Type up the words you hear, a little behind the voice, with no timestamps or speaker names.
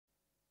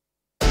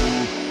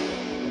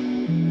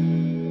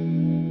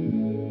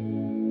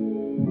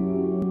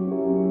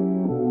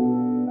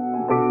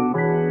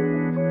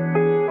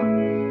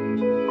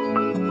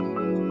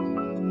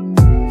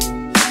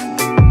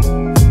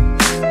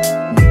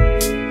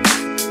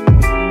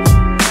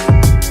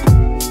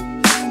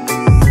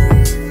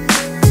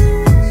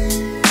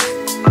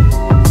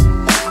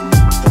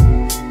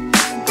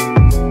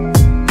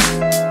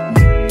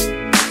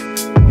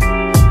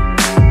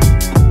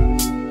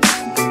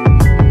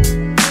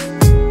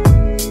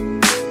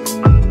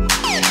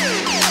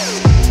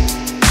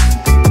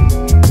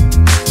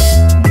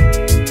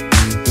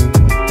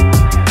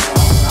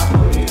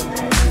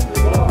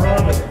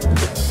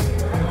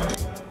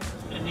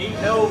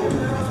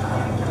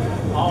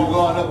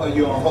or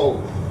you on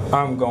hold?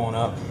 I'm going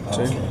up,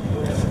 too. Okay.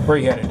 Where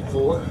you headed?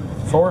 4.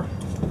 4?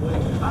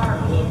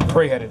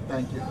 Where you headed?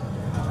 Thank you.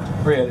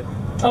 Where you headed?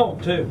 Oh,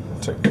 2.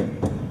 2.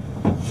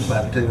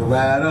 About to take a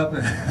ride up.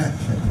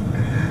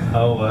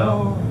 Oh,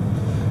 well.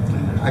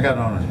 I got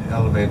on an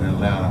elevator in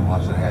Atlanta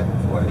once I had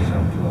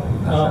 47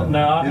 floors. Oh,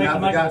 no, I think I I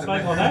made a forgot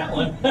mistake on that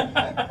one.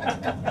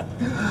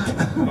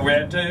 Are we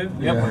at 2? Yep,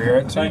 Yeah. we're here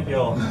at 2. Thank you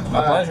all.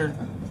 My pleasure.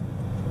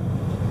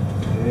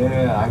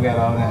 Yeah, I got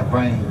on that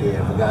brain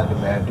dead. Forgot to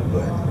match the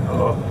button.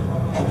 Oh.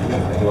 I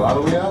go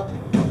all the way up,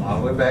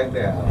 all the way back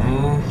down.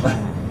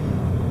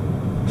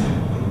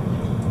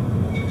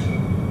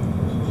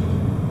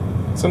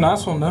 It's a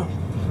nice one, though.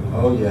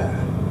 Oh, yeah.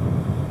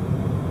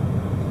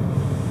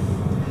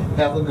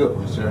 Have a good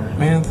one, sir.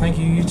 Man, thank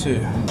you. You too.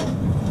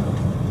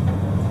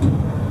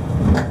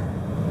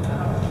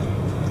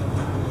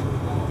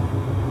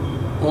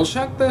 Well,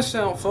 check this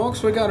out,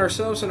 folks. We got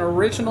ourselves an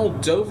original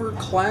Dover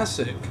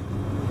classic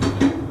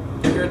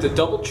here at the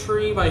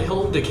DoubleTree by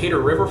Hilton Decatur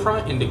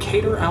Riverfront in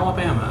Decatur,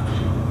 Alabama.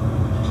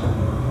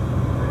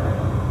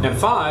 And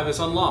 5 is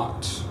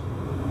unlocked.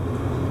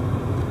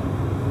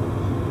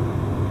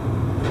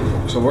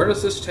 So where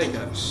does this take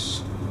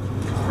us?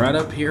 Right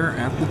up here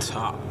at the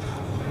top.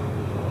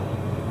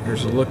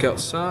 Here's a look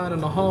outside in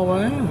the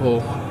hallway.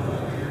 We'll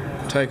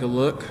take a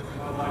look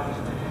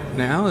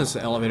now as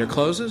the elevator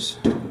closes.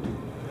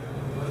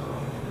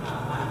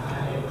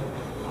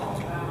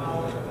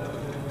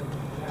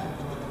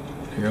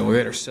 Here we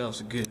get ourselves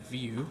a good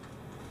view.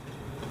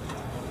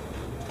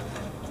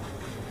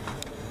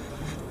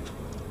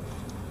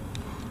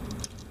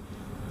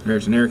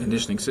 There's an air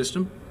conditioning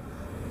system.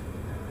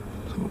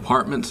 Some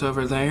apartments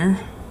over there.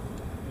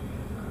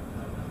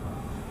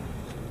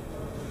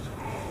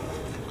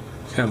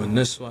 Coming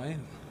this way,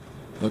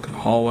 look at the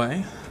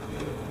hallway.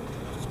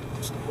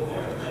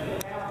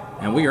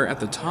 And we are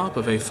at the top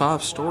of a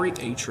 5-story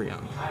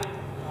atrium.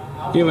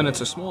 Even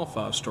it's a small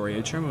 5-story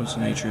atrium, it's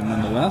an atrium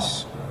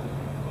nonetheless.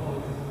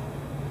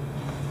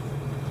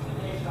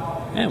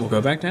 And we'll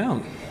go back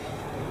down.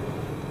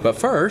 But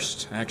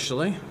first,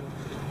 actually,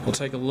 we'll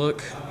take a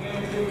look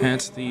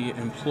at the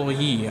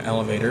employee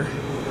elevator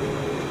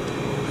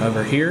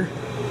over here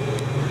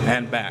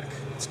and back.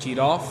 It's keyed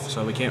off,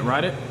 so we can't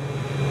ride it.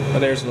 But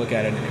there's a look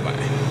at it anyway.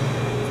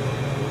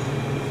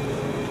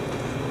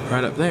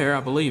 Right up there, I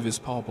believe, is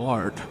Paul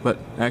Blart. But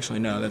actually,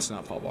 no, that's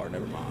not Paul Blart.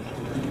 Never mind.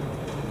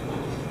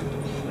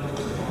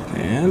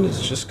 And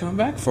it's just come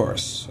back for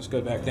us. Let's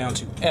go back down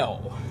to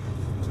L.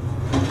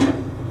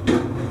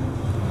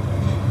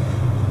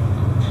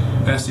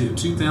 Capacity of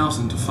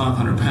 2,000 to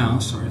 500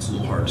 pounds. Sorry, it's a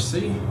little hard to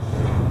see.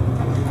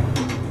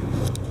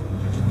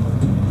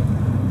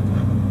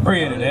 Where are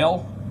you at,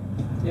 L?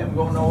 Yeah, I'm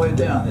going all the way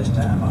down this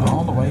time.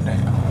 All the way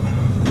down.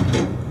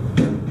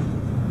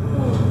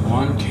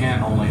 One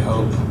can only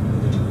hope.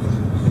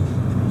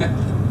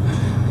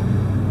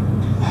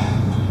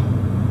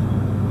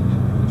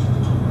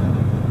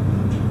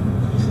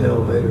 This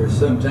elevator is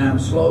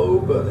sometimes slow,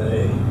 but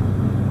hey.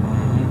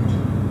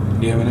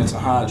 Yeah, but it's a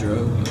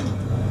hydro.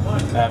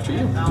 After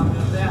you.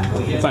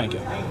 Thank you.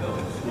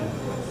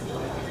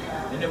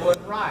 And it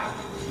wasn't right.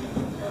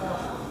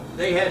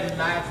 They had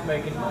knives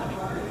making money.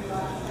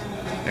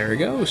 There he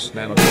goes.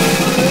 That'll